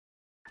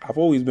I've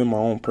always been my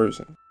own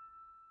person.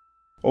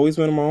 Always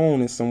been my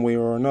own in some way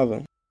or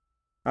another.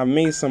 I've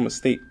made some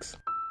mistakes,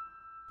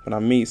 but I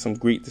made some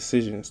great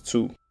decisions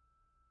too.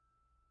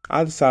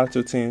 I decided to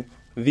attend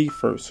the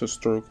first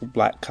historical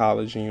black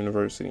college and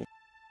university.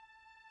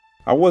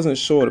 I wasn't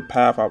sure of the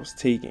path I was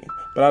taking,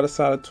 but I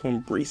decided to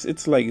embrace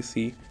its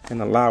legacy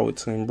and allow it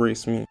to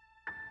embrace me.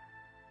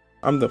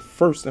 I'm the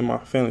first in my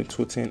family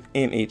to attend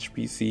an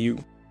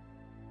HBCU,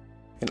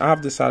 and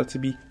I've decided to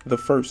be the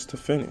first to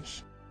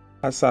finish.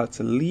 I decided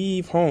to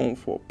leave home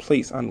for a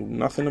place I knew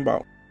nothing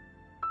about.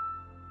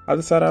 I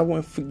decided I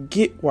wouldn't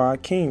forget where I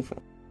came from.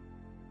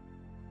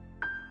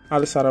 I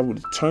decided I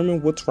would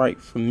determine what's right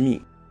for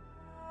me.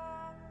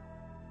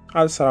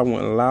 I decided I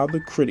wouldn't allow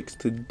the critics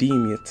to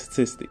deem me a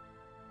statistic.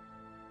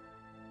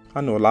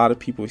 I know a lot of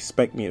people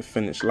expect me to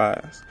finish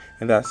last,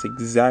 and that's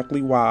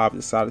exactly why I've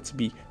decided to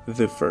be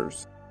the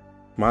first.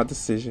 My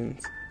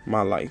decisions,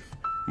 my life,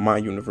 my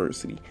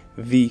university,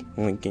 the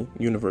Lincoln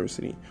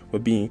University, where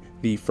being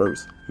the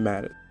first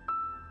mattered.